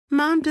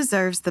Mom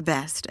deserves the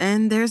best,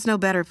 and there's no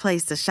better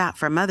place to shop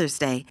for Mother's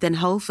Day than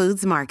Whole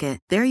Foods Market.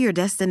 They're your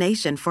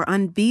destination for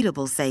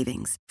unbeatable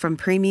savings, from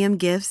premium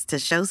gifts to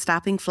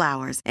show-stopping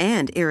flowers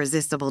and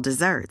irresistible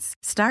desserts.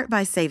 Start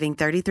by saving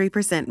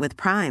 33% with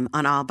Prime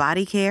on all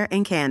body care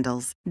and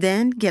candles.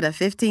 Then get a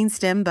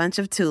 15-stem bunch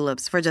of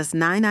tulips for just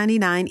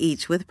 $9.99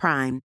 each with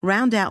Prime.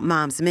 Round out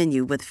Mom's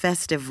menu with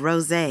festive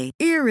rosé,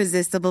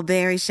 irresistible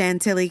berry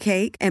chantilly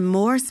cake, and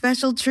more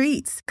special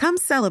treats. Come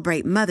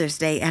celebrate Mother's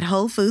Day at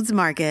Whole Foods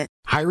Market.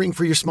 Hiring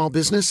for your small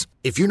business?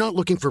 If you're not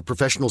looking for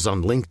professionals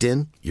on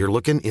LinkedIn, you're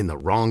looking in the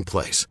wrong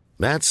place.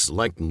 That's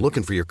like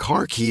looking for your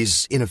car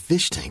keys in a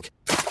fish tank.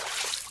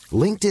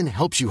 LinkedIn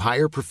helps you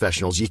hire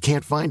professionals you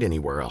can't find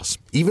anywhere else,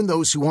 even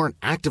those who aren't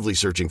actively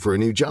searching for a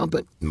new job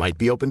but might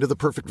be open to the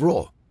perfect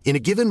role. In a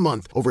given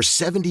month, over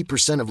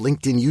 70% of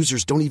LinkedIn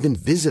users don't even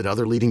visit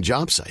other leading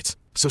job sites.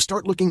 So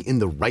start looking in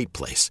the right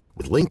place.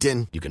 With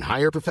LinkedIn, you can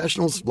hire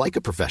professionals like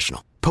a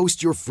professional.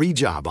 Post your free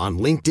job on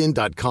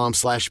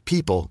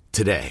linkedin.com/people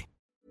today.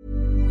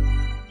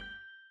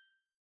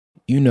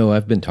 You know,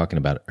 I've been talking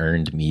about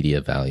earned media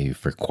value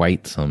for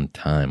quite some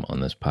time on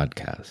this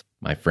podcast.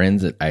 My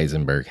friends at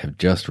Eisenberg have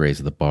just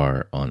raised the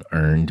bar on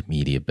earned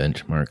media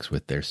benchmarks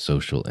with their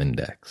social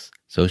index.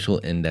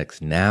 Social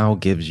Index now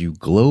gives you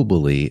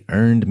globally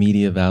earned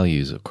media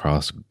values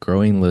across a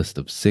growing list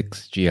of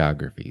 6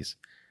 geographies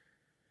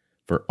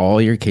for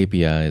all your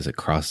KPIs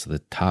across the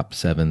top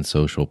 7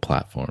 social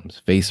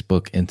platforms: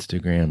 Facebook,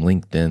 Instagram,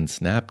 LinkedIn,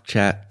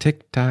 Snapchat,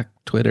 TikTok,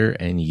 Twitter,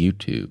 and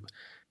YouTube.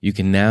 You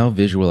can now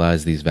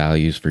visualize these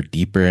values for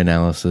deeper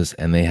analysis,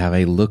 and they have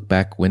a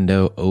look-back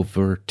window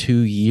over 2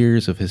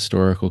 years of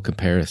historical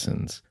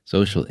comparisons.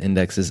 Social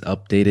Index is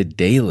updated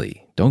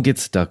daily. Don't get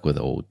stuck with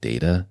old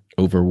data.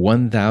 Over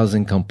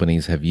 1,000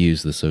 companies have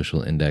used the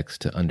Social Index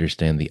to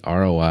understand the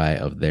ROI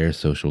of their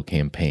social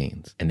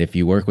campaigns. And if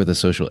you work with a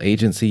social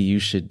agency, you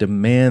should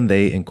demand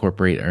they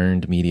incorporate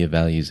earned media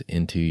values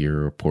into your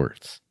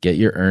reports. Get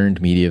your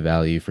earned media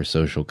value for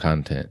social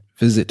content.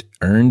 Visit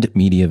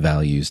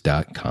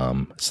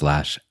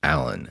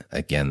earnedmediavalues.com/Alan.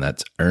 Again,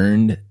 that's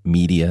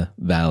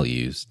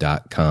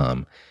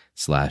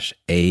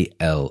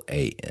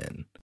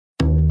earnedmediavalues.com/ALAN.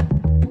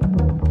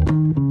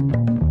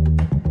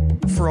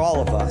 For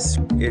all of us,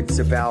 it's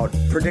about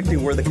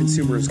predicting where the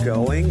consumer is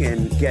going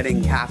and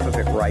getting half of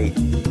it right.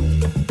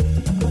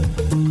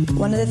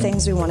 One of the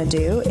things we want to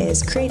do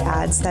is create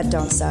ads that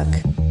don't suck.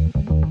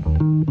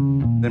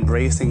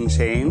 Embracing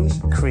change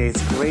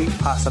creates great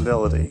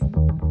possibility.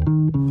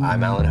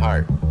 I'm Alan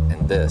Hart,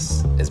 and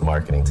this is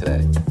Marketing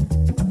Today.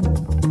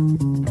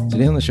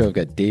 Today on the show, I've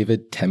got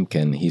David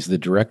Temkin. He's the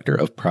Director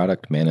of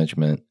Product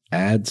Management,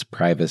 Ads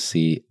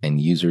Privacy, and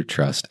User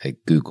Trust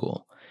at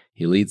Google.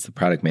 He leads the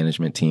product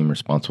management team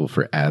responsible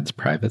for ads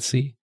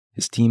privacy.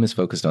 His team is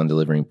focused on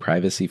delivering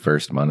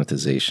privacy-first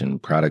monetization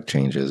product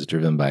changes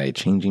driven by a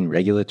changing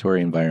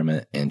regulatory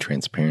environment and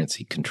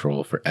transparency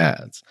control for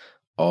ads,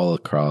 all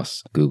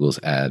across Google's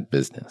ad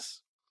business.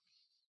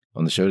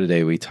 On the show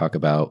today, we talk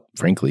about,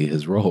 frankly,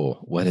 his role.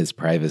 What does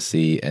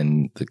privacy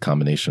and the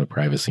combination of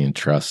privacy and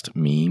trust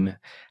mean?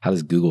 How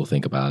does Google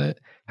think about it?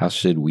 How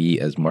should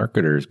we as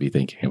marketers be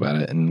thinking about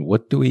it? And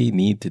what do we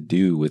need to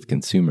do with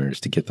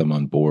consumers to get them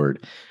on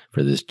board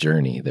for this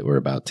journey that we're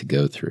about to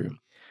go through?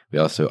 We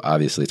also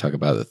obviously talk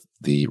about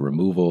the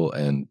removal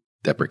and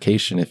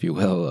deprecation, if you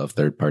will, of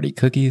third-party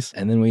cookies.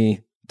 And then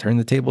we turn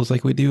the tables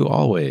like we do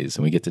always,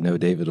 and we get to know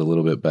David a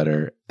little bit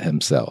better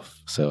himself.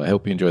 So I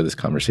hope you enjoy this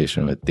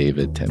conversation with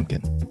David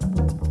Temkin.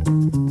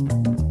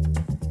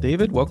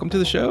 David, welcome to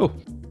the show.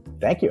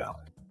 Thank you, Alan.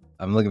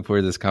 I'm looking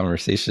forward to this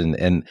conversation,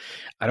 and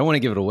I don't want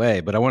to give it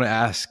away, but I want to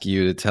ask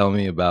you to tell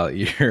me about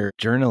your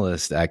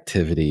journalist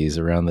activities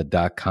around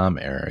the .com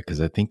era, because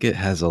I think it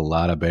has a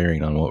lot of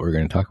bearing on what we're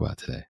going to talk about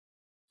today.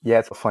 Yeah,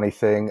 it's a funny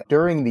thing.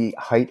 During the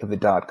height of the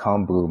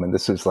 .com boom, and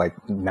this was like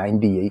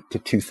 98 to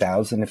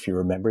 2000, if you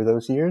remember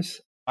those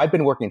years, I'd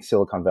been working in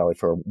Silicon Valley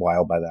for a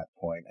while by that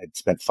point. I'd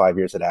spent 5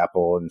 years at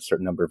Apple and a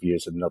certain number of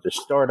years at another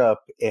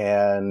startup.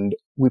 And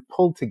we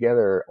pulled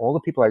together all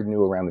the people I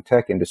knew around the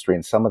tech industry.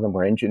 And some of them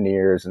were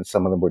engineers, and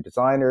some of them were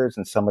designers,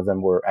 and some of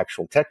them were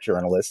actual tech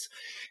journalists.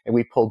 And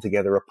we pulled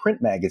together a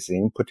print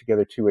magazine, put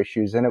together 2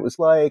 issues. And it was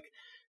like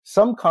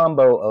some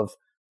combo of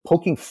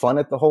poking fun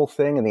at the whole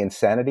thing and the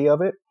insanity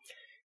of it,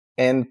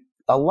 and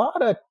a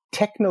lot of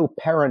techno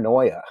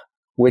paranoia,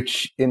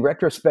 which in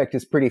retrospect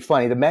is pretty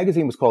funny. The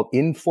magazine was called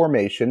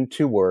Information,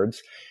 2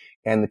 words,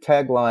 and the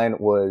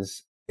tagline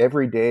was,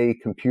 "Every day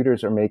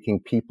computers are making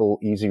people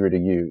easier to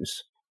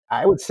use."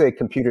 I would say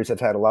computers have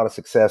had a lot of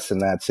success in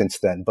that since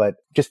then, but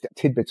just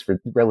tidbits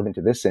relevant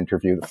to this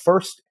interview. The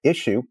first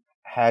issue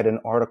had an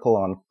article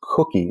on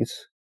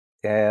cookies,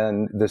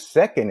 and the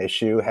second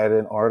issue had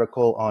an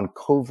article on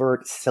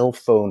covert cell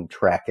phone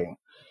tracking.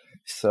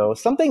 So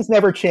some things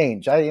never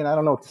change. I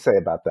don't know what to say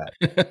about that.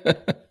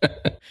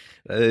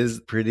 That is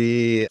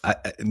pretty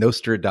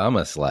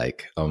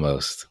Nostradamus-like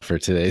almost for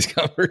today's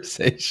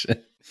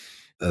conversation.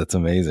 That's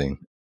amazing.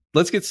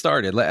 Let's get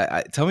started.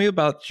 Tell me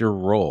about your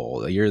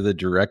role. You're the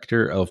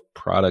Director of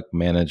Product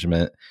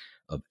Management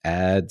of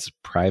ads,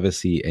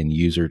 privacy, and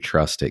user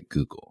trust at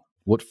Google.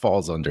 What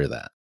falls under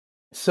that?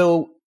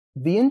 So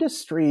the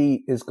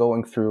industry is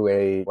going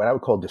through what I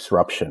would call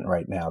disruption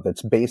right now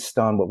that's based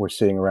on what we're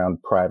seeing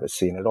around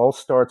privacy. And it all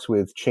starts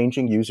with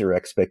changing user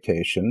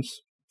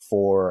expectations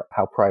for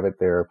how private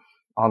their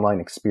online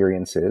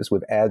experience is,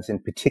 with ads in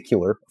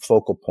particular,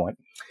 focal point.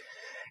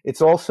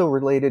 It's also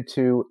related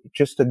to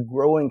just a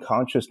growing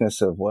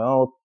consciousness of,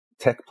 well,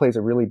 tech plays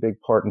a really big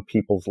part in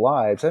people's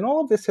lives. And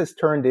all of this has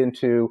turned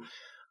into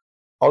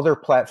other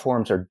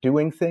platforms are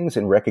doing things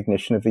in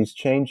recognition of these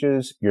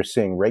changes. You're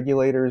seeing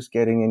regulators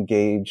getting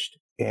engaged,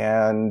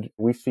 and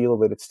we feel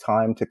that it's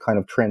time to kind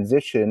of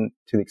transition,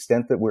 to the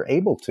extent that we're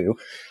able to,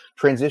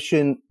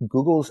 transition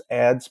Google's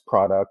ads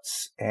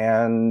products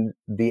and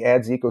the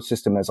ads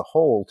ecosystem as a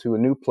whole to a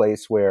new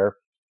place where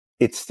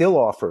it still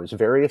offers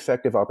very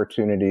effective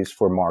opportunities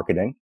for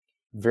marketing,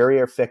 very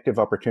effective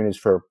opportunities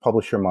for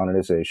publisher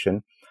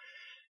monetization,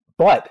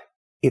 but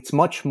it's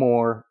much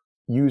more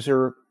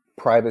user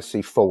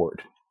privacy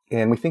forward.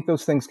 And we think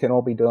those things can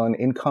all be done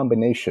in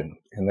combination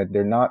and that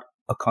they're not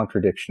a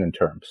contradiction in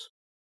terms.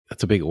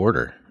 That's a big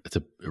order. It's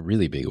a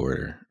really big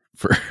order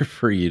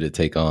for you to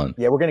take on.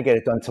 Yeah, we're going to get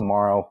it done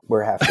tomorrow.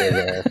 We're halfway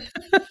there.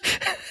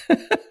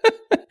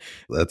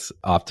 That's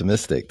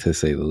optimistic, to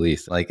say the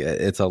least. Like,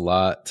 it's a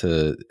lot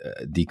to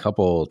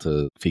decouple,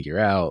 to figure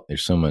out.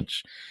 There's so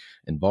much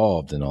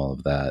involved in all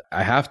of that.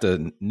 I have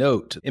to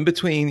note, in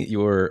between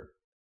your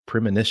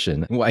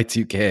premonition,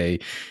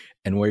 Y2K,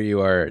 and where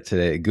you are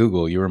today at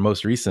Google, you were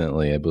most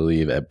recently, I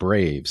believe, at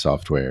Brave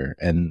Software.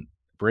 And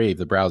Brave,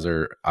 the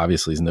browser,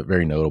 obviously is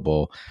very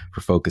notable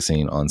for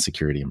focusing on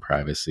security and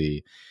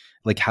privacy.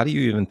 Like, how do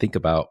you even think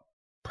about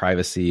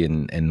privacy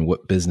and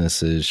what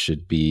businesses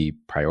should be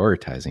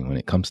prioritizing when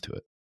it comes to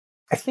it?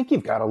 I think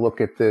you've got to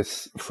look at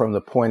this from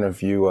the point of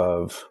view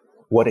of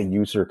what a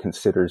user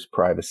considers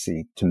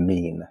privacy to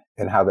mean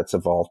and how that's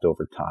evolved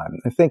over time.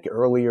 I think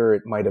earlier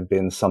it might have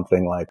been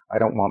something like, I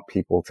don't want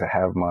people to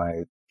have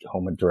my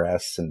home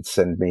address and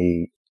send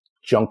me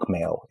junk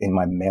mail in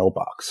my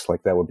mailbox.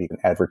 Like, that would be an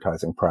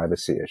advertising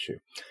privacy issue.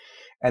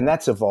 And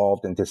that's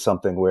evolved into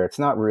something where it's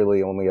not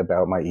really only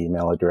about my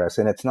email address,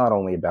 and it's not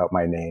only about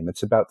my name.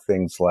 It's about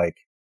things like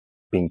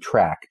being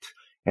tracked,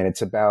 and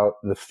it's about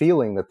the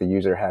feeling that the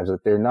user has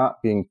that they're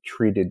not being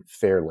treated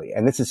fairly.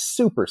 And this is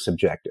super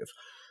subjective.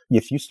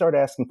 If you start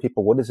asking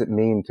people, what does it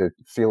mean to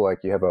feel like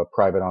you have a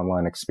private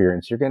online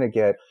experience, you're going to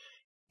get,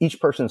 each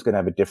person's going to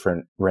have a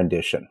different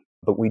rendition.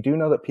 But we do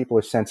know that people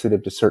are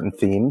sensitive to certain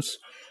themes,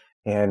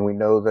 and we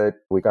know that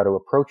we got to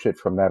approach it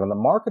from that. On the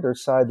marketer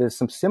side, there's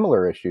some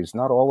similar issues,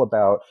 not all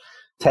about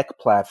tech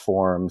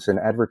platforms and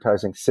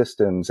advertising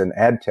systems and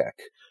ad tech.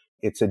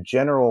 It's a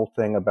general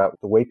thing about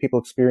the way people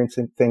experience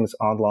things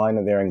online,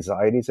 and their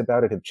anxieties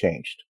about it have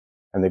changed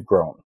and they've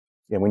grown.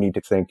 And we need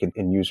to think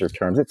in user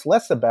terms. It's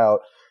less about,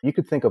 you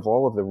could think of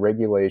all of the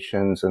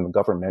regulations and the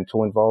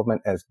governmental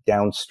involvement as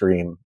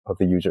downstream of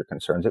the user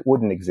concerns. It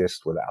wouldn't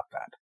exist without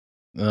that.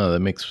 Oh, that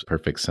makes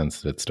perfect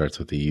sense that it starts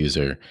with the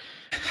user.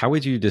 How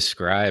would you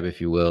describe,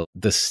 if you will,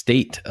 the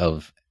state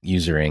of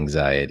user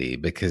anxiety?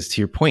 Because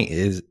to your point,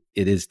 it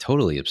is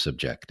totally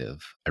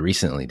subjective. I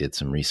recently did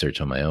some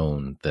research on my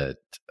own that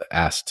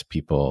asked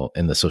people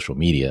in the social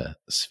media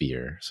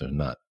sphere, so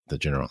not the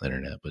general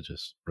internet, but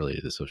just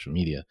related to social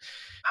media,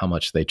 how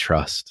much they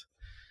trust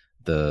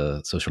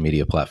the social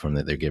media platform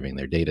that they're giving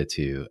their data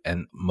to.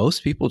 And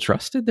most people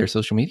trusted their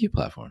social media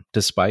platform,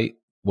 despite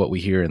what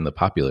we hear in the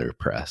popular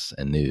press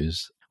and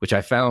news, which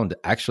I found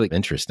actually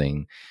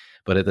interesting.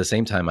 But at the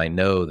same time, I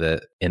know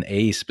that in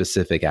a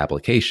specific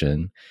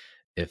application,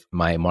 if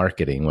my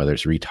marketing, whether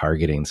it's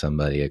retargeting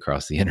somebody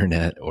across the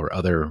internet or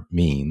other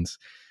means,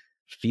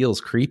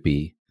 feels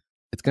creepy,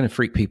 it's going to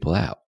freak people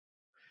out.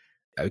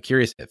 I'm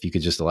curious if you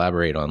could just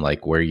elaborate on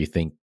like where you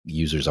think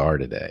users are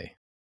today.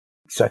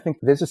 So I think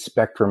there's a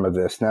spectrum of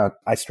this. Now,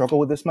 I struggle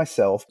with this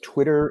myself.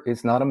 Twitter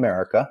is not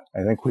America.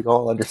 I think we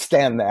all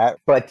understand that.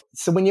 But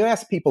so when you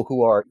ask people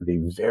who are the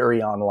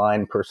very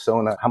online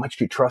persona, how much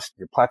do you trust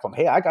your platform?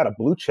 Hey, I got a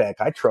blue check.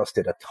 I trust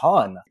it a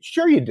ton.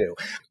 Sure you do.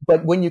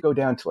 But when you go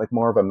down to like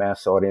more of a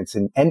mass audience,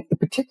 and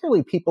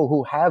particularly people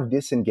who have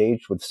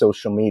disengaged with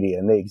social media,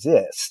 and they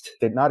exist,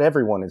 that not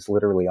everyone is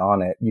literally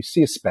on it, you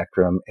see a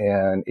spectrum.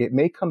 And it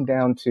may come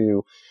down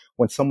to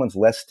when someone's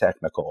less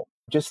technical,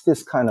 just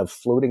this kind of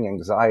floating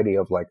anxiety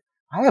of like,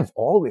 I have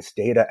all this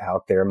data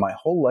out there. My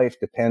whole life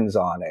depends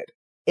on it.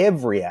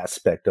 Every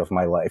aspect of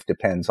my life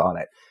depends on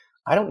it.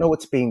 I don't know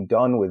what's being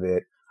done with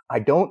it. I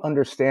don't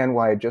understand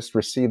why I just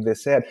received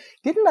this ad.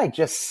 Didn't I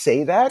just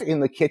say that in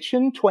the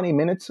kitchen 20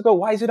 minutes ago?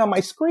 Why is it on my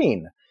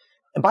screen?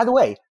 And by the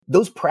way,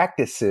 those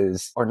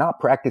practices are not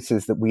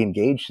practices that we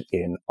engage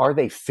in. Are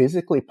they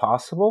physically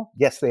possible?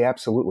 Yes, they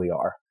absolutely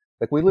are.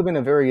 Like, we live in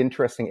a very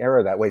interesting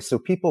era that way. So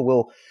people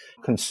will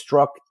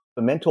construct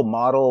a mental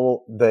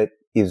model that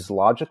is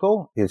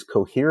logical, is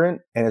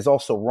coherent, and is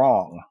also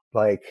wrong.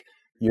 Like,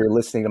 you're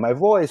listening to my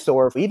voice,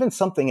 or even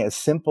something as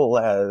simple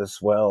as,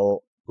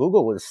 well,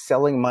 Google is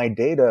selling my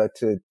data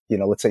to,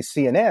 let's say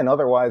CNN.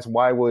 Otherwise,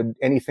 why would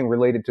anything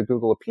related to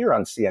Google appear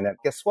on CNN?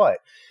 Guess what?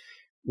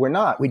 we're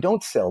not. We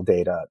don't sell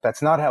data.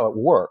 That's not how it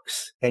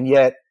works. And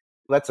yet,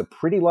 that's a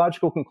pretty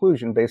logical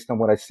conclusion based on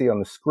what I see on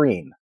the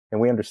screen. And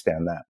we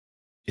understand that.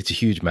 It's a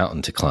huge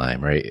mountain to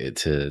climb, right?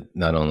 To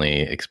not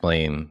only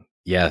explain,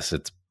 yes,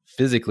 it's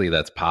physically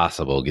that's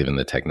possible given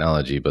the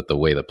technology, but the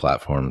way the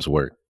platforms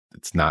work,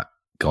 it's not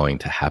going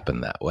to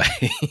happen that way.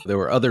 There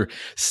were other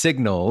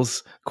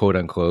signals, quote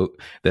unquote,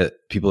 that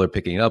people are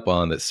picking up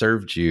on that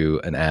served you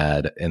an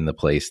ad in the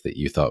place that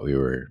you thought we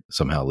were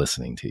somehow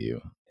listening to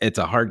you. It's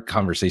a hard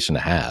conversation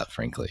to have,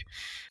 frankly.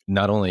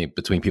 Not only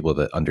between people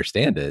that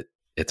understand it,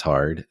 it's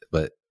hard,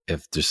 but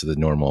if just the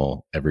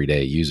normal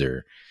everyday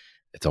user,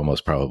 it's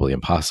almost probably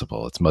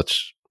impossible. It's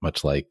much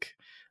like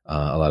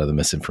a lot of the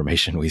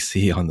misinformation we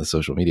see on the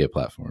social media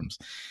platforms.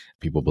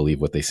 People believe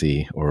what they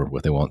see or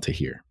what they want to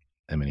hear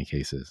in many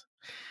cases.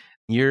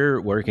 You're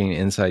working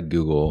inside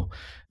Google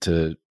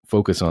to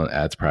focus on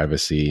ads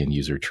privacy and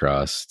user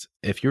trust.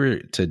 If you were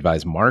to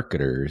advise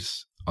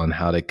marketers on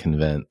how to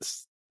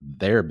convince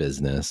their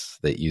business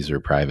that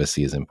user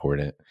privacy is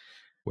important,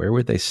 where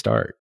would they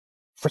start?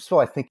 First of all,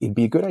 I think it'd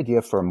be a good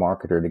idea for a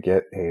marketer to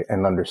get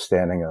an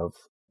understanding of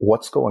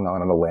what's going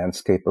on in the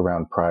landscape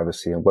around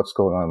privacy and what's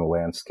going on in the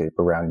landscape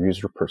around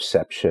user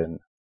perception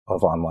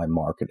of online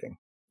marketing,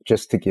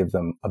 just to give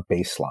them a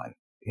baseline.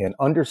 And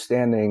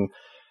understanding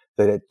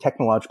that a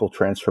technological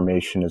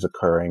transformation is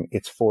occurring,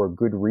 it's for a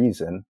good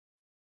reason,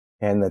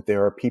 and that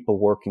there are people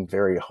working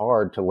very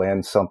hard to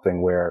land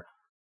something where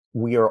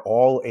we are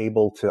all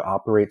able to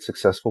operate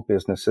successful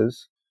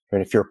businesses.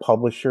 And if you're a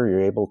publisher,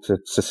 you're able to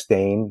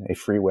sustain a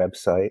free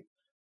website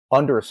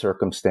under a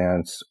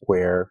circumstance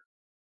where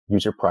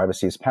user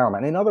privacy is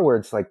paramount. In other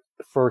words, like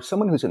for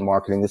someone who's in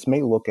marketing, this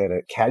may look at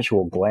a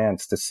casual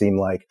glance to seem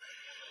like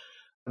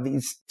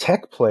these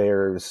tech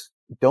players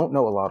don't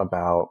know a lot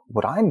about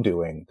what I'm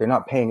doing. They're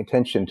not paying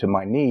attention to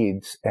my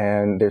needs,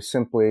 and they're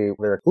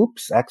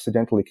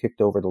accidentally kicked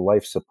over the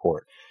life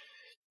support.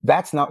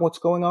 That's not what's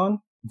going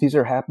on. These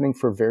are happening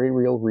for very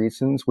real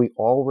reasons. We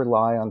all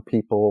rely on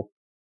people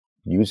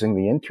using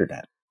the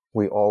internet.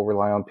 We all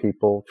rely on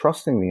people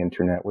trusting the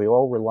internet. We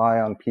all rely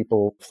on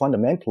people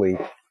fundamentally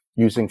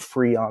using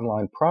free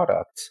online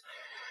products.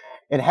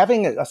 And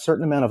having a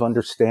certain amount of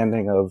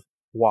understanding of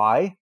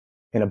why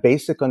and a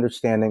basic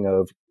understanding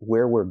of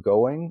where we're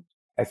going,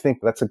 I think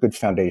that's a good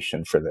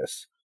foundation for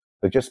this.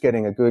 But just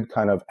getting a good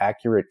kind of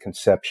accurate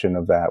conception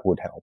of that would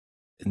help.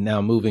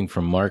 Now, moving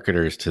from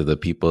marketers to the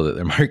people that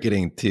they're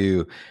marketing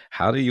to,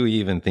 how do you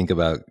even think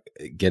about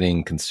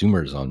getting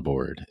consumers on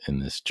board in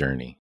this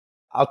journey?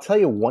 I'll tell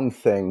you one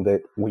thing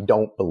that we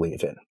don't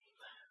believe in.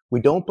 We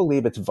don't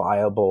believe it's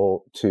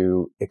viable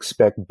to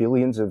expect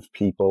billions of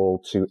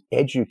people to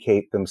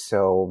educate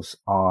themselves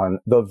on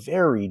the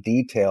very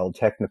detailed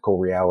technical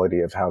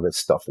reality of how this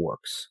stuff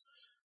works.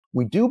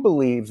 We do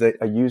believe that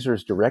a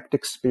user's direct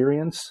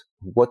experience,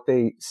 what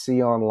they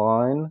see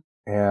online,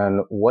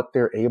 and what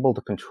they're able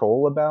to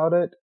control about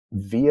it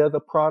via the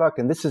product,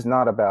 and this is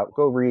not about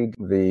go read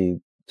the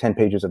 10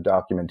 pages of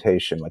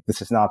documentation. Like,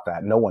 this is not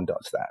that. No one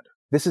does that.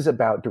 This is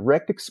about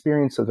direct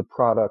experience of the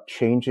product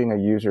changing a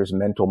user's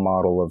mental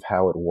model of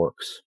how it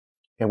works.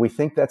 And we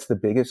think that's the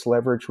biggest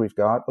leverage we've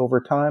got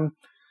over time.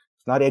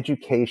 It's not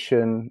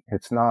education.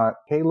 It's not,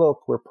 hey,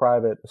 look, we're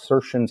private.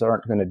 Assertions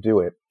aren't going to do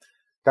it.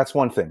 That's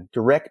one thing.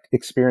 Direct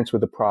experience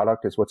with the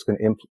product is what's going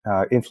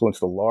to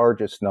influence the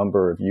largest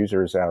number of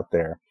users out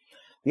there.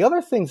 The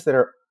other things that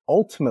are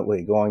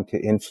ultimately going to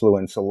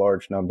influence a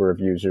large number of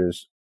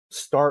users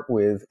start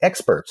with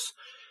experts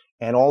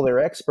and all their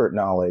expert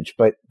knowledge,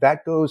 but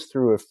that goes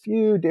through a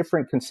few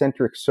different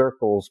concentric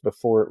circles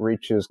before it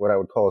reaches what I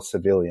would call a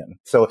civilian.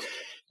 So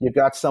you've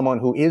got someone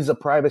who is a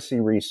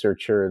privacy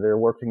researcher, they're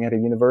working at a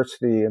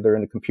university, and they're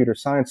in the computer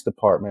science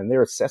department, and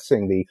they're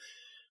assessing the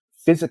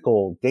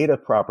physical data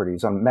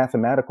properties on a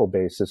mathematical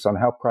basis on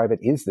how private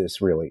is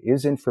this really?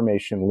 Is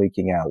information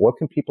leaking out? What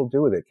can people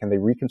do with it? Can they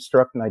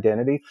reconstruct an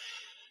identity?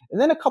 And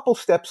then a couple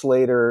steps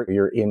later,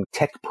 you're in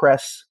tech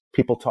press,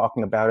 people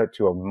talking about it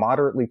to a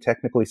moderately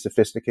technically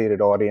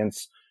sophisticated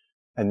audience.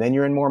 And then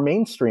you're in more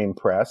mainstream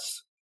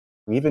press,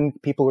 even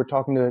people who are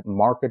talking to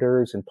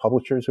marketers and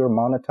publishers who are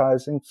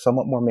monetizing,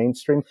 somewhat more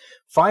mainstream.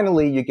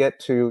 Finally, you get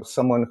to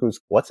someone who's,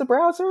 what's a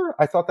browser?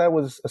 I thought that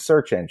was a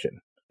search engine.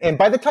 And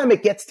by the time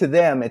it gets to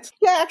them, it's,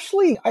 yeah,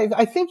 actually,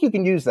 I think you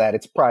can use that.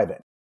 It's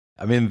private.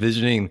 I'm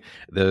envisioning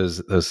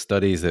those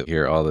studies that we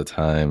hear all the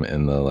time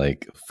in the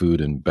like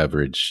food and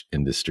beverage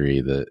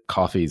industry that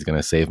coffee is going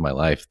to save my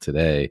life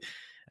today.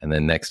 And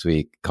then next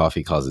week,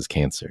 coffee causes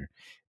cancer.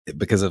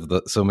 Because of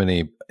so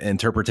many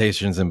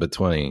interpretations in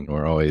between,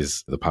 we're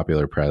always, the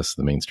popular press,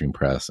 the mainstream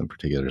press in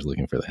particular, is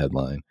looking for the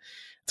headline.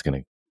 It's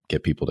going to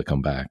get people to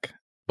come back.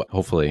 But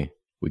hopefully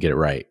we get it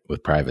right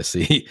with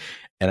privacy.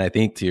 And I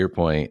think, to your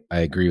point, I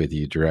agree with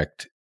you.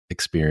 Direct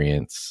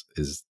experience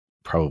is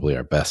probably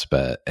our best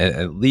bet,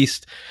 at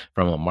least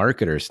from a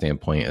marketer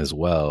standpoint as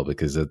well,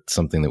 because it's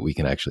something that we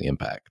can actually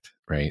impact,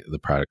 right? The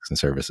products and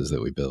services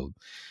that we build.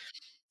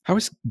 How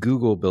is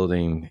Google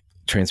building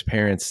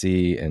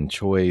transparency and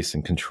choice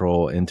and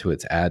control into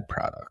its ad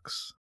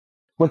products?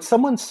 When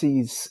someone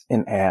sees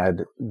an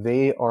ad,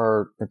 they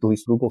are, at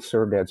least Google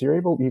served ads,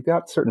 you've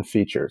got certain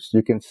features.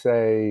 You can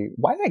say,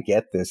 why did I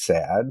get this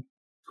ad?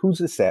 Who's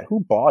this ad? Who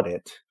bought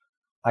it?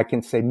 I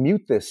can say,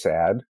 mute this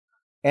ad.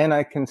 And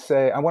I can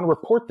say, I want to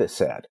report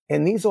this ad.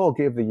 And these all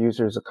give the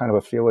users a kind of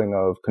a feeling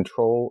of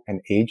control and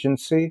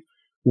agency,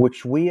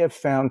 which we have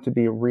found to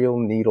be a real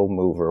needle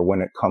mover when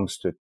it comes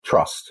to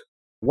trust.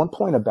 One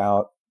point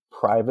about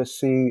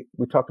privacy,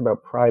 we talked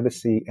about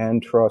privacy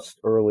and trust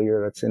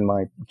earlier. That's in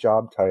my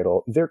job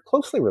title. They're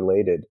closely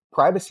related.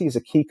 Privacy is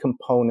a key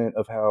component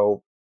of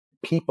how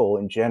people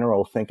in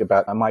general think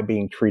about, am I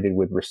being treated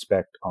with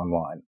respect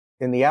online?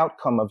 And the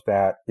outcome of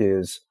that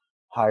is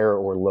higher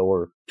or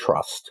lower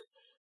trust.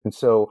 And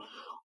so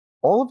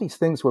all of these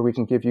things where we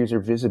can give user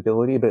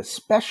visibility, but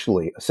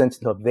especially a sense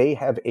that they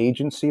have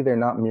agency, they're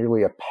not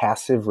merely a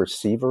passive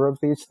receiver of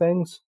these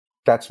things,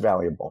 that's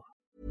valuable.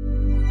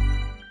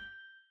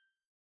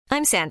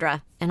 I'm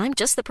Sandra, and I'm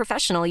just the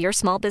professional your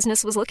small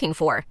business was looking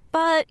for.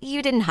 But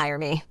you didn't hire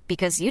me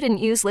because you didn't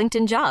use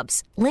LinkedIn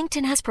Jobs.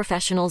 LinkedIn has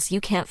professionals you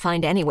can't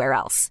find anywhere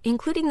else,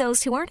 including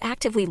those who aren't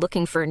actively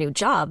looking for a new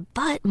job,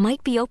 but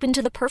might be open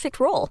to the perfect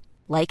role,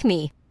 like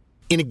me.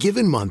 In a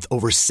given month,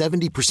 over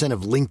 70%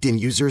 of LinkedIn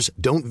users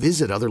don't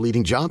visit other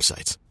leading job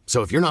sites.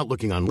 So if you're not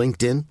looking on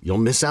LinkedIn, you'll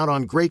miss out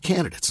on great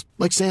candidates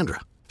like Sandra.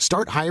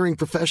 Start hiring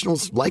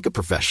professionals like a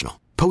professional.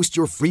 Post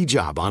your free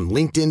job on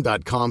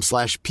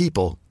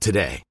linkedin.com/people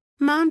today.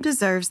 Mom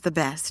deserves the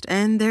best,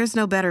 and there's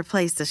no better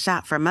place to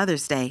shop for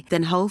Mother's Day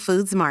than Whole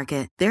Foods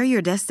Market. They're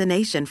your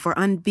destination for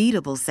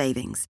unbeatable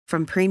savings,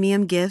 from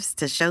premium gifts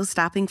to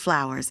show-stopping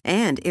flowers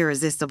and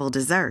irresistible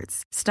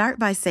desserts. Start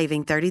by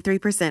saving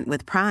 33%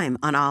 with Prime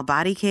on all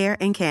body care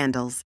and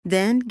candles.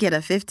 Then get a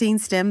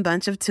 15-stem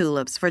bunch of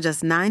tulips for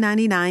just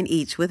 $9.99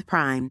 each with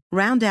Prime.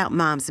 Round out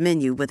Mom's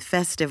menu with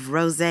festive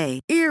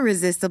rosé,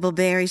 irresistible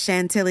berry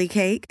chantilly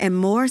cake, and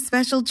more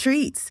special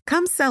treats.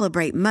 Come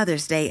celebrate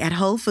Mother's Day at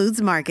Whole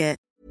Foods Market.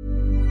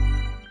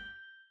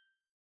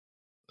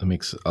 That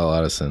makes a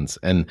lot of sense.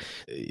 And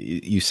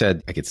you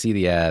said I could see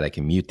the ad, I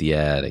can mute the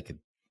ad, I could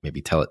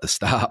maybe tell it to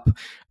stop.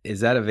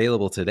 Is that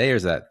available today, or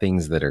is that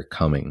things that are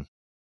coming?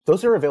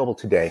 Those are available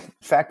today. In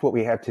fact, what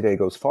we have today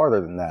goes farther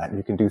than that.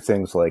 You can do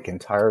things like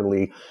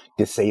entirely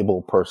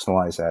disable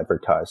personalized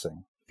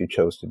advertising if you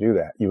chose to do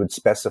that. You would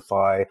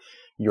specify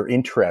your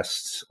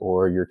interests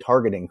or your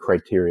targeting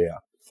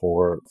criteria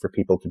for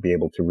people to be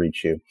able to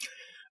reach you.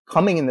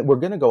 Coming in, we're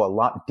going to go a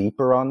lot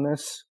deeper on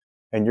this.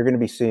 And you're going to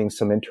be seeing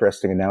some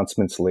interesting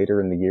announcements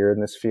later in the year in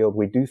this field.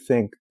 We do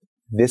think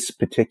this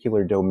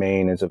particular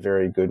domain is a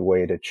very good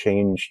way to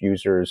change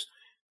users'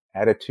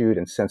 attitude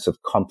and sense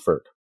of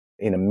comfort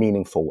in a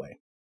meaningful way.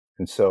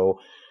 And so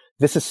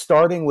this is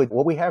starting with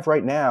what we have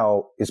right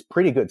now is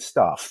pretty good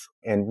stuff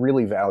and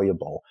really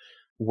valuable.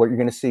 What you're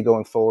going to see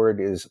going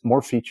forward is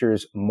more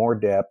features, more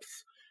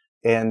depth,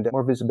 and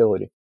more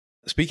visibility.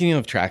 Speaking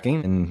of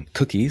tracking and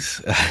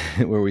cookies,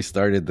 where we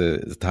started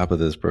the top of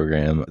this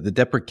program, the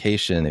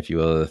deprecation, if you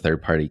will, of the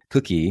third-party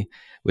cookie,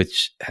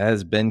 which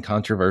has been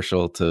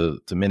controversial to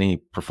many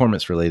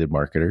performance-related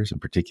marketers in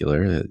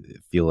particular,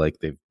 feel like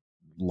they've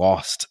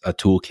lost a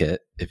toolkit,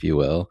 if you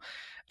will.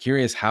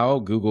 Curious how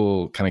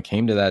Google kind of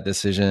came to that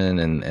decision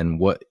and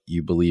what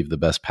you believe the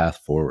best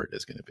path forward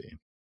is going to be.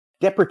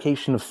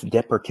 Deprecation of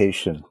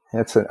deprecation.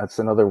 That's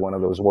another one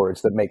of those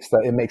words that makes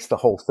the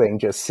whole thing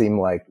just seem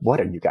like,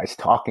 what are you guys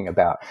talking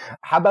about?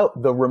 How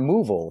about the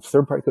removal of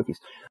third-party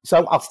cookies?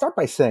 So I'll start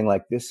by saying,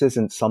 like, this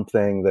isn't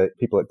something that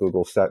people at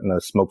Google sat in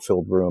a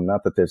smoke-filled room,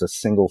 not that there's a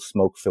single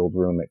smoke-filled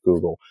room at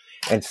Google,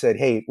 and said,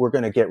 hey, we're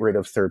going to get rid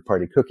of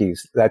third-party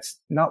cookies. That's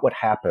not what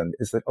happened.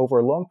 Is that over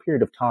a long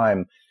period of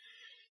time,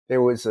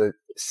 there was a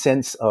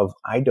sense of,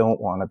 I don't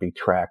want to be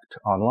tracked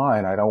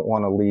online. I don't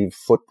want to leave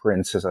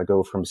footprints as I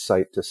go from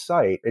site to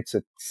site. It's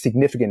a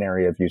significant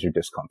area of user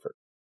discomfort.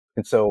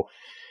 And so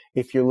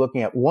if you're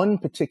looking at one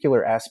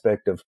particular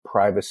aspect of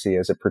privacy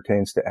as it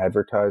pertains to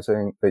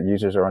advertising that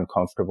users are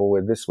uncomfortable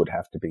with, this would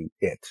have to be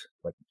it,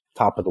 like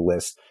top of the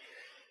list.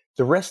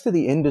 The rest of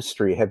the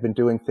industry have been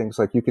doing things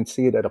like, you can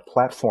see it at a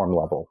platform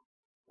level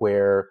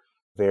where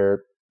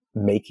they're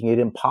making it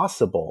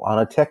impossible on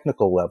a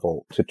technical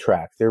level to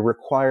track. They're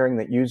requiring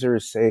that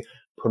users say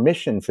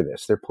permission for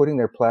this. They're putting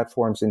their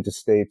platforms into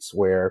states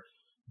where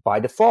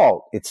by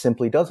default, it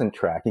simply doesn't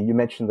track. And you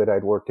mentioned that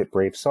I'd worked at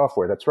Brave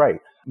Software. That's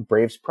right.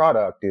 Brave's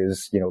product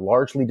is,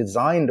 largely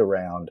designed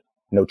around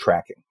no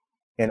tracking.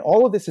 And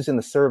all of this is in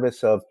the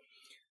service of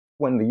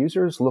when the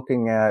user is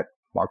looking at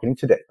marketing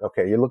today.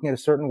 Okay, you're looking at a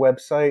certain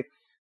website.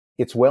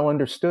 It's well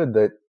understood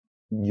that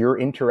you're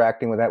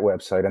interacting with that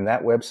website and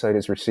that website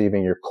is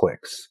receiving your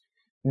clicks.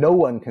 No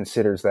one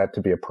considers that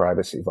to be a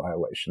privacy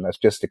violation. That's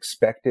just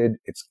expected.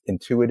 It's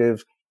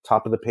intuitive.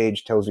 Top of the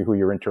page tells you who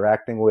you're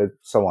interacting with,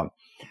 so on.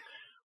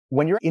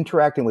 When you're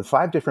interacting with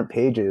 5 different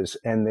pages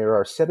and there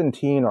are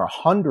 17 or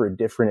 100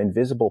 different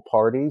invisible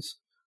parties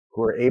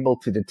who are able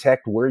to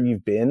detect where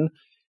you've been,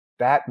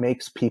 that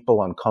makes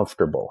people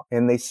uncomfortable.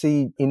 And they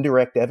see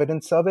indirect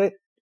evidence of it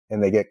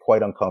and they get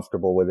quite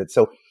uncomfortable with it.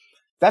 So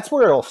That's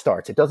where it all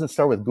starts. It doesn't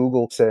start with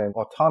Google saying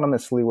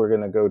autonomously we're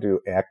going to go do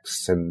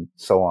X and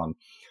so on.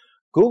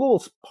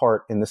 Google's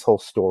part in this whole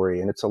story,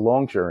 and it's a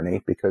long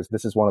journey because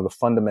this is one of the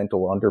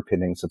fundamental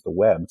underpinnings of the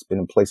web. It's been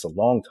in place a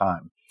long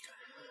time.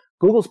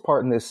 Google's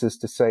part in this is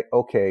to say,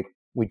 okay,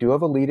 we do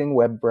have a leading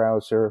web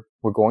browser.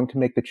 We're going to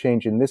make the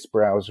change in this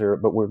browser,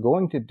 but we're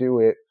going to do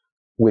it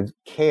with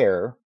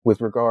care with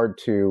regard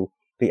to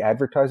the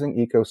advertising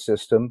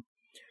ecosystem,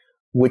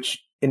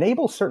 which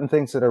enables certain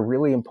things that are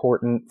really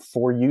important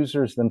for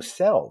users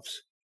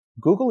themselves.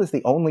 Google is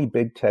the only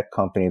big tech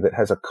company that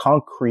has a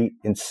concrete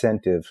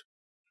incentive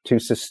to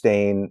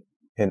sustain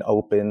an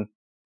open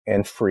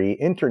and free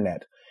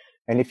internet.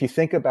 And if you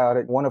think about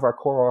it, one of our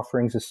core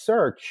offerings is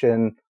search,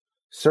 and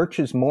search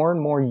is more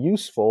and more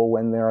useful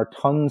when there are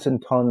tons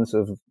and tons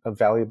of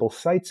valuable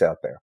sites out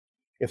there.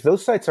 If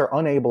those sites are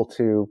unable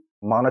to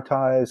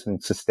monetize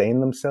and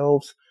sustain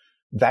themselves,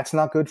 that's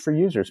not good for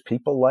users.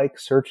 People like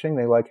searching.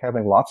 They like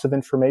having lots of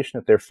information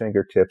at their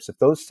fingertips. If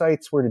those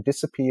sites were to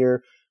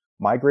disappear,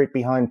 migrate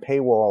behind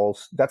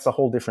paywalls, that's a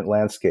whole different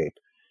landscape.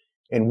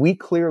 And we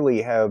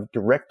clearly have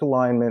direct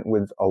alignment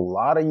with a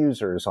lot of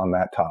users on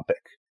that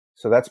topic.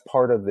 So that's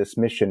part of this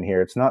mission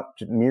here. It's not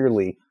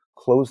merely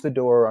close the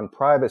door on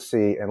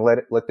privacy and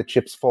let the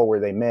chips fall where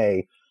they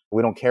may.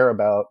 We don't care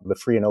about the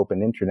free and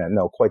open internet.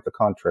 No, quite the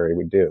contrary,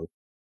 we do.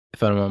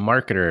 If I'm a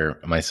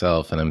marketer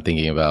myself and I'm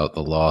thinking about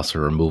the loss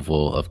or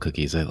removal of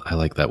cookies, I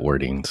like that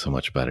wording so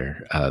much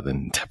better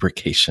than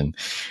deprecation.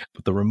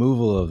 But the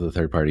removal of the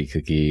third-party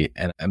cookie,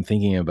 and I'm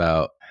thinking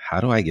about how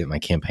do I get my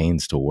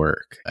campaigns to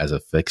work as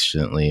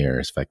efficiently or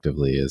as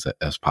effectively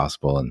as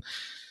possible? And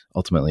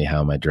ultimately,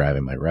 how am I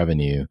driving my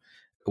revenue?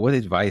 What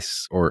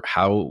advice or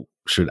how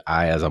should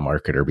I as a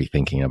marketer be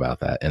thinking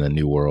about that in a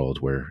new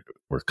world where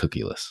we're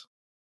cookieless?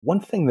 One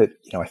thing that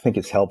I think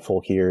is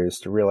helpful here is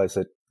to realize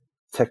that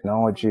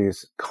technology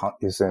is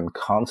in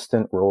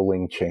constant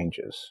rolling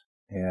changes.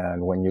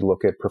 And when you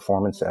look at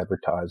performance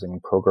advertising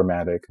and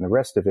programmatic and the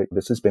rest of it,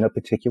 this has been a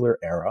particular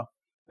era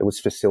that was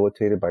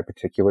facilitated by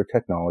particular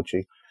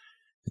technology.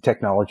 The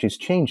technology is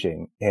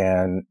changing,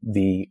 and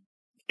the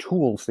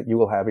tools that you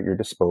will have at your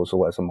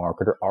disposal as a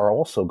marketer are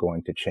also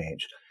going to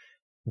change.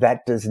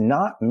 That does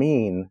not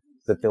mean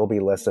that they'll be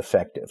less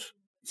effective.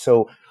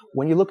 So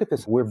when you look at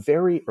this, we're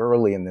very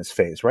early in this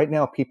phase. Right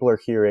now, people are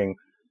hearing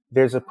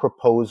there's a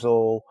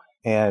proposal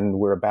and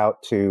we're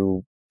about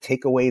to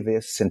take away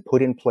this and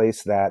put in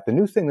place that. The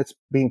new thing that's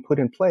being put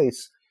in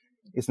place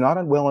is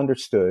not well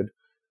understood.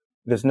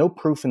 There's no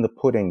proof in the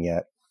pudding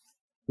yet.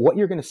 What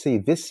you're going to see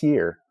this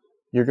year,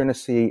 you're going to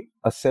see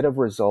a set of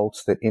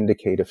results that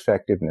indicate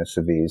effectiveness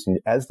of these. And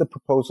as the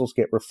proposals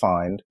get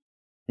refined,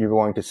 you're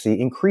going to see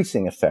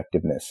increasing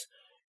effectiveness.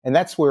 And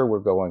that's where we're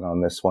going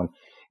on this one.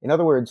 In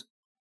other words,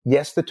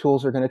 yes, the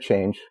tools are going to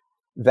change.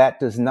 That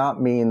does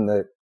not mean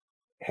that,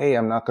 hey,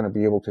 I'm not going to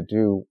be able to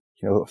do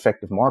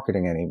effective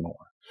marketing anymore.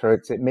 So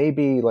it may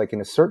be like in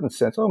a certain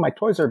sense, oh, my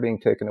toys are being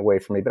taken away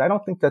from me, but I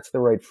don't think that's the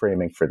right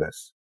framing for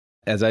this.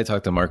 As I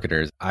talk to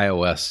marketers,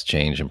 iOS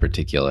change in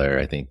particular,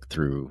 I think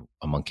through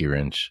a monkey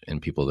wrench in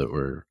people that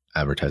were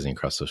advertising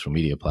across social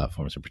media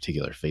platforms, in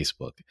particular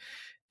Facebook.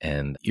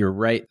 And you're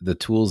right, the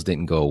tools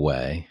didn't go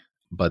away,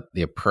 but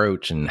the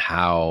approach and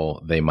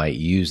how they might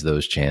use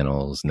those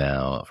channels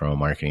now from a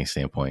marketing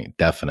standpoint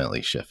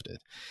definitely shifted.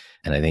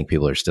 And I think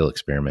people are still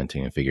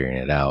experimenting and figuring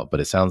it out. But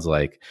it sounds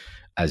like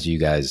as you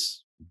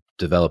guys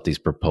develop these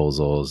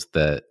proposals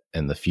that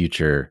in the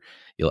future,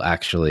 you'll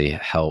actually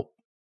help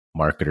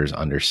marketers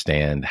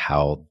understand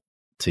how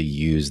to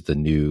use the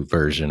new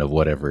version of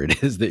whatever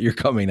it is that you're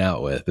coming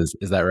out with.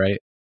 Is that right?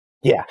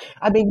 Yeah.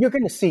 I mean, you're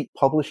going to see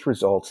published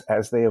results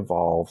as they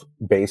evolve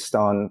based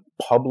on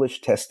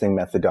published testing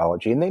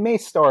methodology. And they may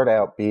start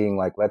out being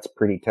like, that's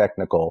pretty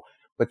technical,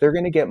 but they're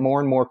going to get more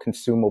and more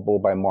consumable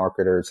by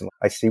marketers. And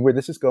I see where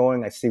this is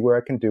going. I see where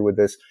I can do with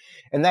this.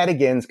 And that,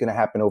 again, is going to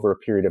happen over a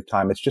period of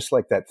time. It's just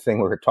like that thing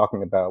we were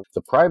talking about.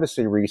 The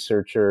privacy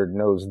researcher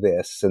knows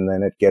this, and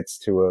then it gets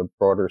to a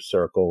broader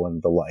circle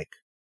and the like.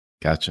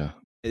 Gotcha.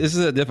 This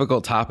is a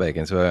difficult topic,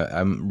 and so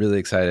I'm really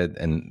excited,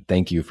 and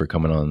thank you for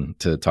coming on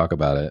to talk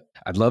about it.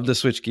 I'd love to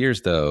switch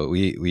gears, though.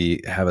 We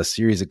have a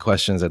series of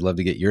questions. I'd love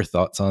to get your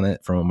thoughts on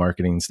it from a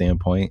marketing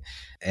standpoint,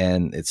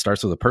 and it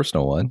starts with a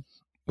personal one,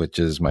 which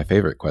is my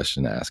favorite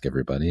question to ask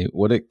everybody.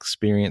 What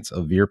experience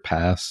of your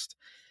past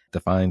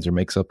defines or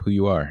makes up who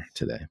you are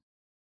today?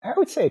 I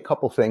would say a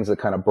couple things that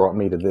kind of brought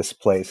me to this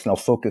place, and I'll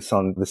focus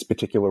on this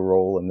particular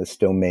role in this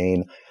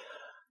domain.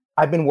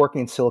 I've been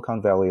working in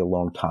Silicon Valley a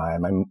long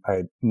time.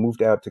 I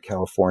moved out to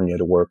California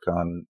to work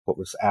on what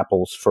was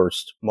Apple's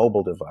first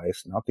mobile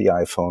device, not the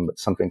iPhone, but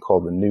something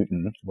called the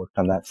Newton. Worked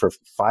on that for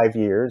 5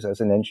 years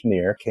as an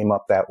engineer, came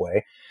up that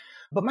way.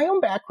 But my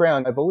own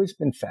background, I've always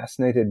been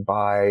fascinated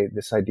by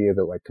this idea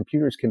that like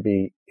computers can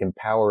be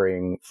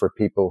empowering for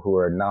people who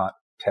are not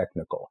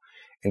technical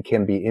and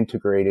can be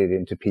integrated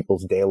into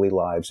people's daily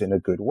lives in a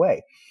good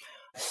way.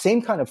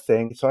 Same kind of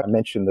thing. So I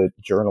mentioned the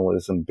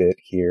journalism bit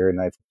here, and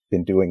I've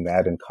been doing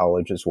that in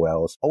college as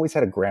well. It's always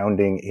had a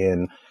grounding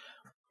in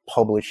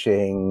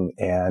publishing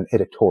and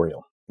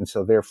editorial. And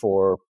so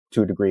therefore,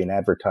 to a degree in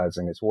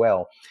advertising as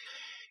well.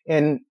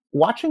 And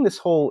watching this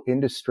whole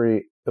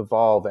industry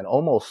evolve and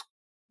almost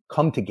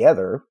come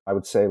together, I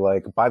would say,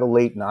 like by the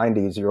late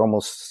 90s, you're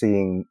almost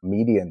seeing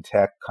media and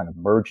tech kind of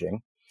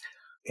merging.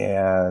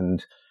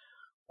 And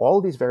all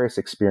these various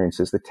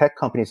experiences, the tech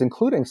companies,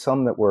 including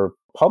some that were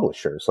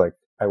publishers, like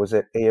I was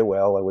at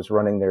AOL, I was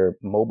running their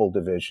mobile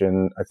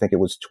division. I think it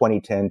was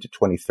 2010 to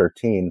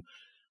 2013.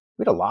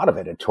 We had a lot of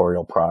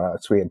editorial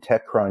products. We had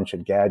TechCrunch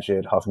and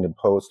Gadget, Huffington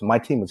Post. My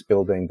team was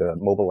building the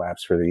mobile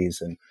apps for these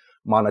and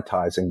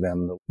monetizing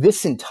them.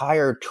 This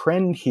entire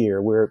trend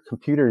here where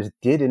computers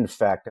did, in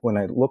fact, when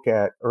I look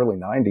at early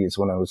 90s,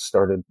 when I was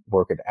started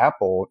work at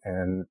Apple,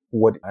 and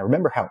what I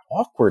remember how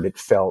awkward it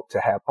felt to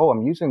have,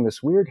 I'm using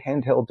this weird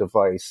handheld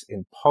device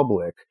in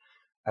public.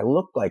 I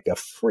look like a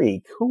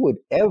freak. Who would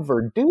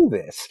ever do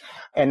this?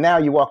 And now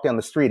you walk down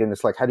the street and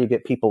it's like, how do you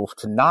get people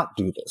to not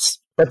do this?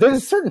 But there's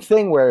a certain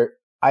thing where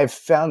I've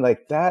found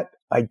like that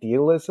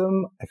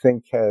idealism, I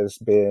think, has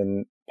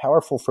been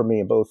powerful for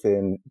me, both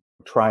in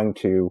trying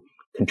to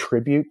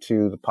contribute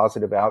to the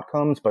positive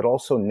outcomes, but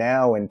also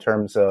now in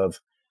terms of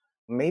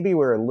maybe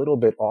we're a little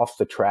bit off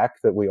the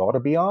track that we ought to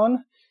be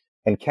on,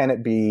 and can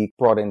it be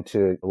brought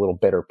into a little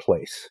better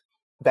place?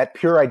 That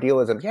pure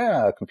idealism,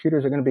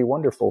 computers are going to be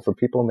wonderful for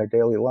people in their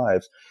daily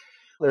lives.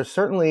 There's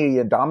certainly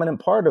a dominant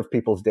part of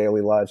people's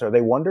daily lives. Are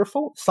they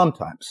wonderful?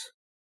 Sometimes.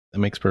 That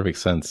makes perfect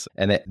sense.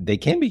 And they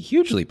can be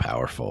hugely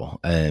powerful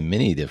in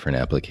many different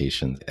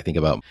applications. I think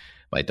about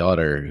my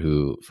daughter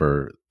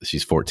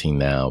she's 14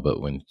 now, but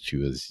when she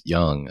was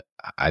young,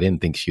 I didn't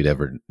think she'd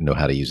ever know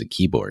how to use a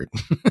keyboard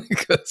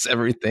because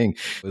everything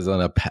was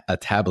on a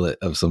tablet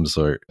of some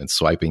sort and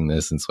swiping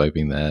this and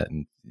swiping that.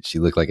 And she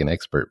looked like an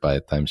expert by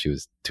the time she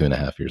was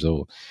 2.5 years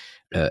old.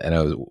 And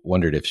I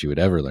wondered if she would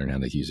ever learn how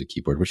to use a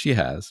keyboard, which she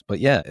has. But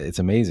yeah, it's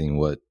amazing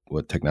what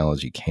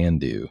technology can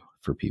do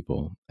for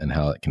people and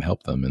how it can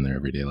help them in their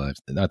everyday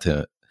lives. Not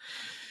to,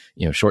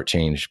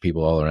 shortchange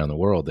people all around the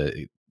world, that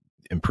it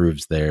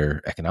improves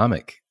their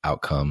economic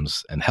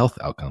outcomes and health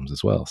outcomes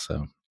as well.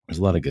 So there's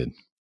a lot of good.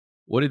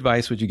 What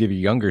advice would you give your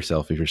younger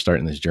self if you're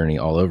starting this journey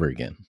all over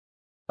again?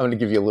 I'm going to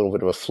give you a little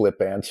bit of a flip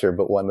answer,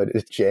 but one that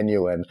is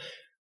genuine.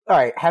 All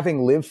right,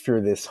 having lived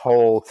through this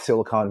whole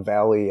Silicon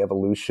Valley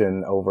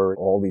evolution over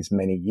all these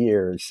many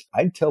years,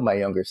 I'd tell my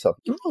younger self,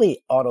 you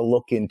really ought to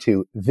look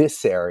into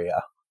this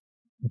area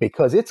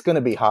because it's going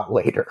to be hot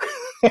later.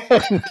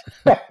 And,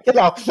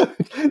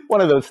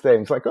 one of those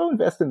things like,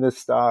 invest in this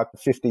stock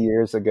 50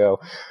 years ago.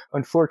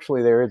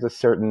 Unfortunately, there is a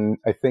certain,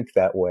 I think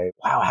that way.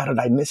 Wow, how did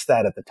I miss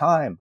that at the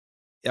time?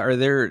 Are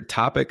there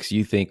topics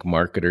you think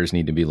marketers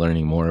need to be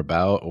learning more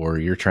about, or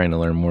you're trying to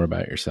learn more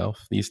about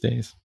yourself these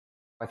days?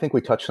 I think we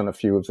touched on a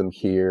few of them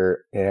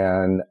here.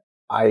 And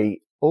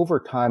over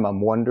time, I'm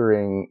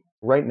wondering,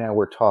 right now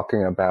we're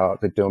talking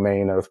about the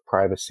domain of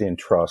privacy and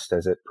trust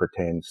as it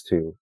pertains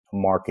to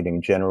marketing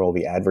in general,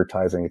 the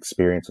advertising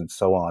experience, and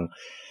so on.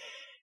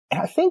 And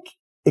I think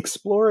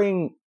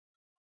exploring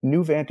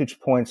new vantage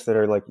points that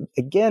are like,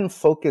 again,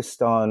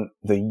 focused on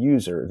the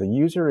user. The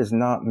user is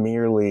not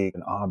merely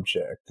an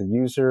object. The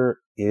user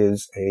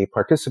is a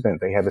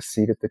participant. They have a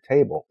seat at the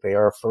table. They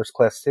are a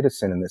first-class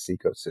citizen in this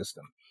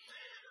ecosystem.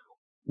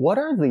 What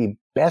are the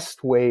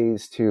best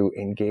ways to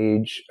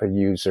engage a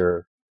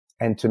user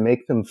and to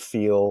make them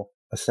feel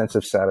a sense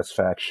of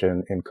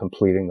satisfaction in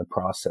completing the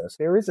process?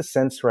 There is a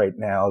sense right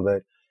now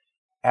that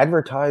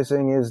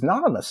advertising is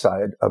not on the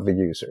side of the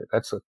user.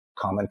 That's a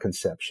common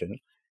conception.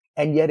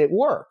 And yet it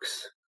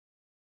works.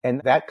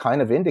 And that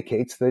kind of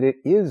indicates that it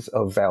is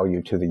of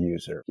value to the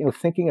user.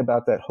 Thinking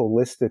about that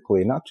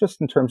holistically, not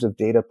just in terms of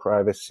data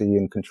privacy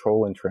and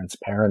control and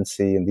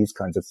transparency and these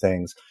kinds of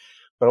things,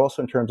 but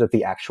also in terms of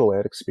the actual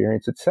ad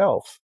experience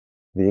itself,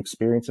 the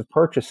experience of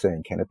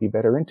purchasing. Can it be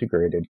better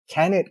integrated?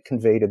 Can it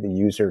convey to the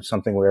user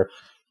something where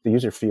the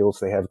user feels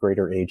they have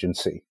greater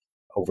agency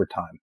over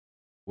time?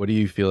 What do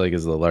you feel like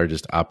is the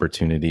largest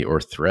opportunity or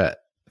threat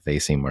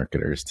facing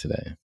marketers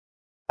today?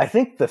 I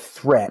think the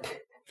threat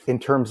in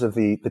terms of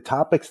the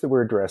topics that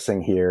we're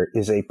addressing here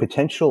is a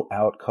potential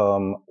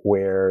outcome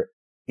where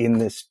in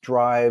this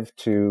drive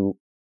to,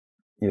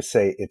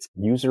 say it's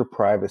user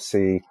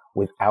privacy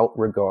without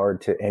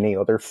regard to any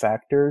other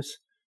factors,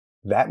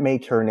 that may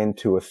turn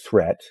into a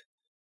threat.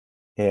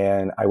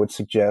 And I would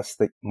suggest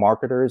that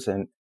marketers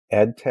and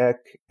ed tech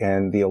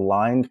and the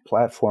aligned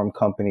platform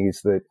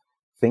companies that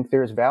think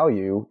there's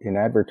value in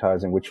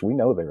advertising, which we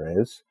know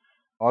there is,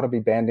 ought to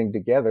be banding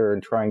together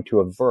and trying to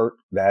avert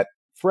that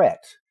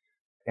threat.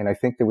 And I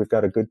think that we've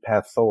got a good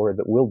path forward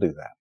that will do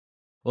that.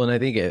 Well, and I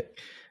think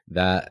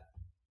that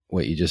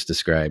what you just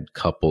described,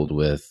 coupled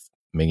with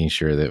making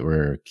sure that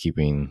we're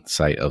keeping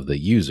sight of the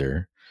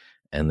user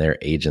and their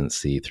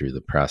agency through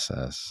the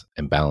process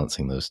and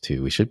balancing those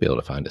two, we should be able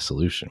to find a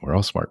solution. We're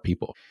all smart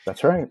people.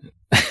 That's right.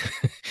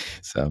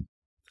 So,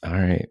 all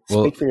right.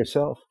 Speak for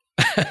yourself.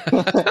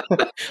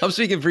 I'm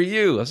speaking for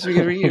you.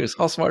 It's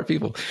all smart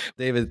people.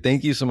 David,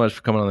 thank you so much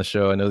for coming on the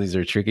show. I know these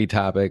are tricky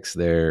topics.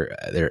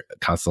 They're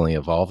constantly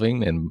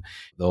evolving, and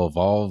they'll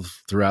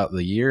evolve throughout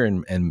the year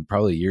and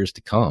probably years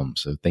to come.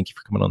 So thank you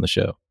for coming on the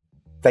show.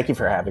 Thank you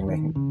for having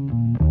me.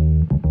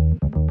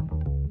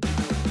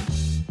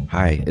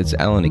 Hi, it's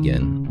Alan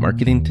again.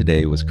 Marketing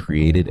Today was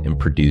created and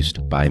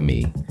produced by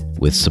me,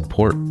 with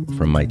support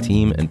from my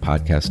team and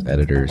podcast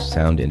editors,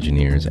 sound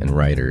engineers, and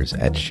writers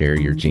at Share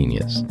Your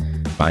Genius.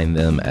 Find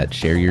them at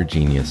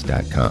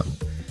shareyourgenius.com.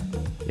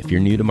 If you're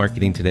new to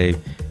Marketing Today,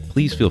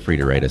 please feel free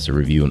to write us a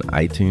review on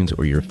iTunes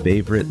or your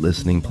favorite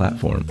listening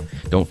platform.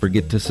 Don't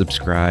forget to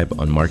subscribe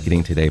on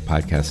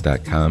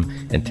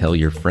marketingtodaypodcast.com and tell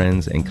your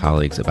friends and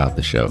colleagues about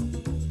the show.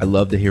 I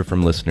love to hear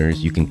from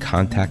listeners. You can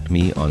contact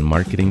me on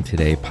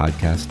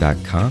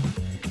marketingtodaypodcast.com.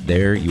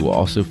 There you will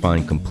also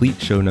find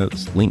complete show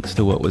notes, links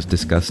to what was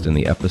discussed in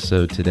the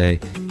episode today,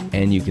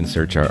 and you can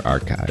search our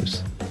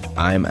archives.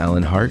 I'm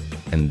Alan Hart,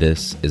 and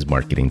this is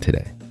Marketing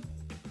Today.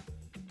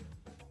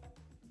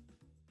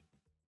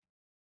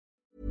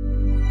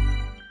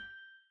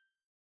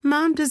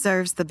 Mom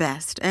deserves the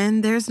best,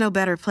 and there's no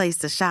better place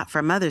to shop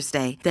for Mother's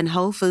Day than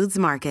Whole Foods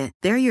Market.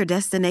 They're your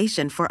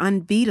destination for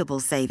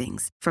unbeatable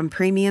savings, from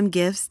premium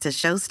gifts to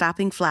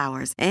show-stopping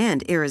flowers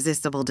and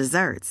irresistible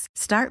desserts.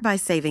 Start by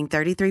saving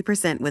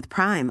 33% with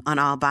Prime on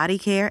all body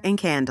care and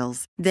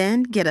candles.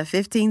 Then get a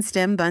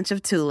 15-stem bunch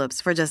of tulips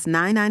for just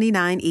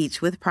 $9.99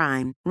 each with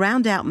Prime.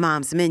 Round out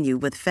Mom's menu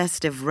with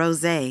festive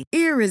rosé,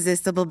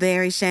 irresistible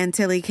berry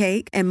chantilly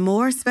cake, and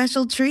more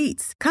special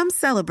treats. Come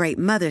celebrate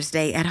Mother's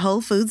Day at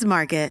Whole Foods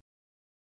Market.